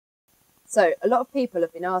So, a lot of people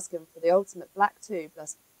have been asking for the ultimate black 2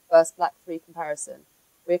 versus black 3 comparison.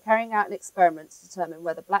 We are carrying out an experiment to determine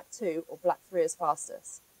whether black 2 or black 3 is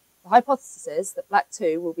fastest. The hypothesis is that black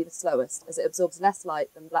 2 will be the slowest, as it absorbs less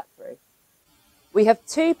light than black 3. We have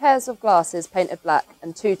 2 pairs of glasses painted black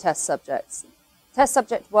and 2 test subjects. Test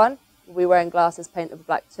subject 1 will be wearing glasses painted with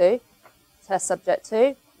black 2. Test subject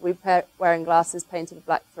 2 will be wearing glasses painted with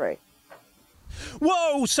black 3.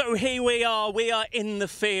 Whoa, so here we are in the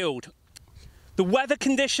field. The weather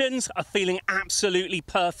conditions are feeling absolutely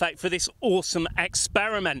perfect for this awesome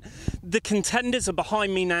experiment. The contenders are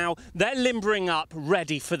behind me now. They're limbering up,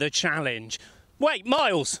 ready for the challenge. Wait,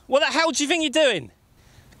 Miles, what the hell do you think you're doing?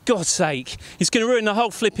 God's sake, it's going to ruin the whole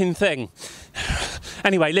flipping thing.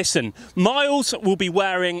 Anyway, listen, Miles will be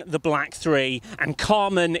wearing the black 3 and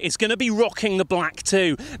Carmen is going to be rocking the black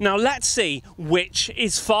 2. Now let's see which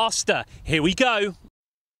is faster. Here we go.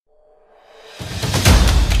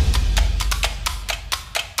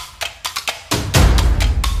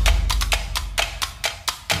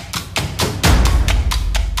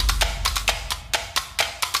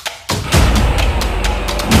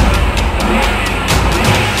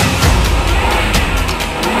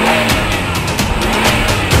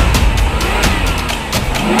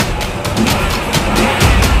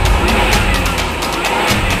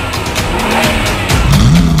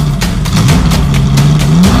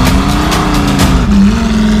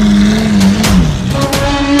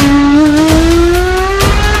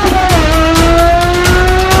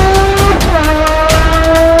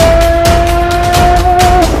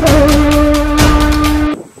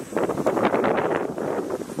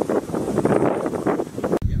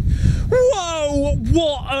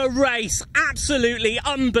 What a race! Absolutely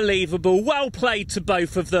unbelievable. Well played to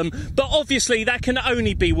both of them. But obviously there can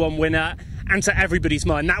only be one winner. And to everybody's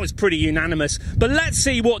mind, that was pretty unanimous. But let's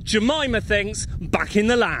see what Jemima thinks back in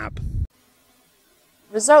the lab.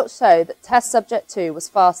 Results show that test subject 2 was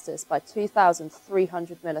fastest by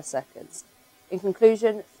 2,300 milliseconds. In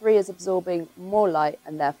conclusion, 3 is absorbing more light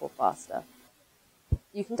and therefore faster.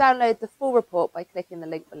 You can download the full report by clicking the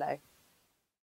link below.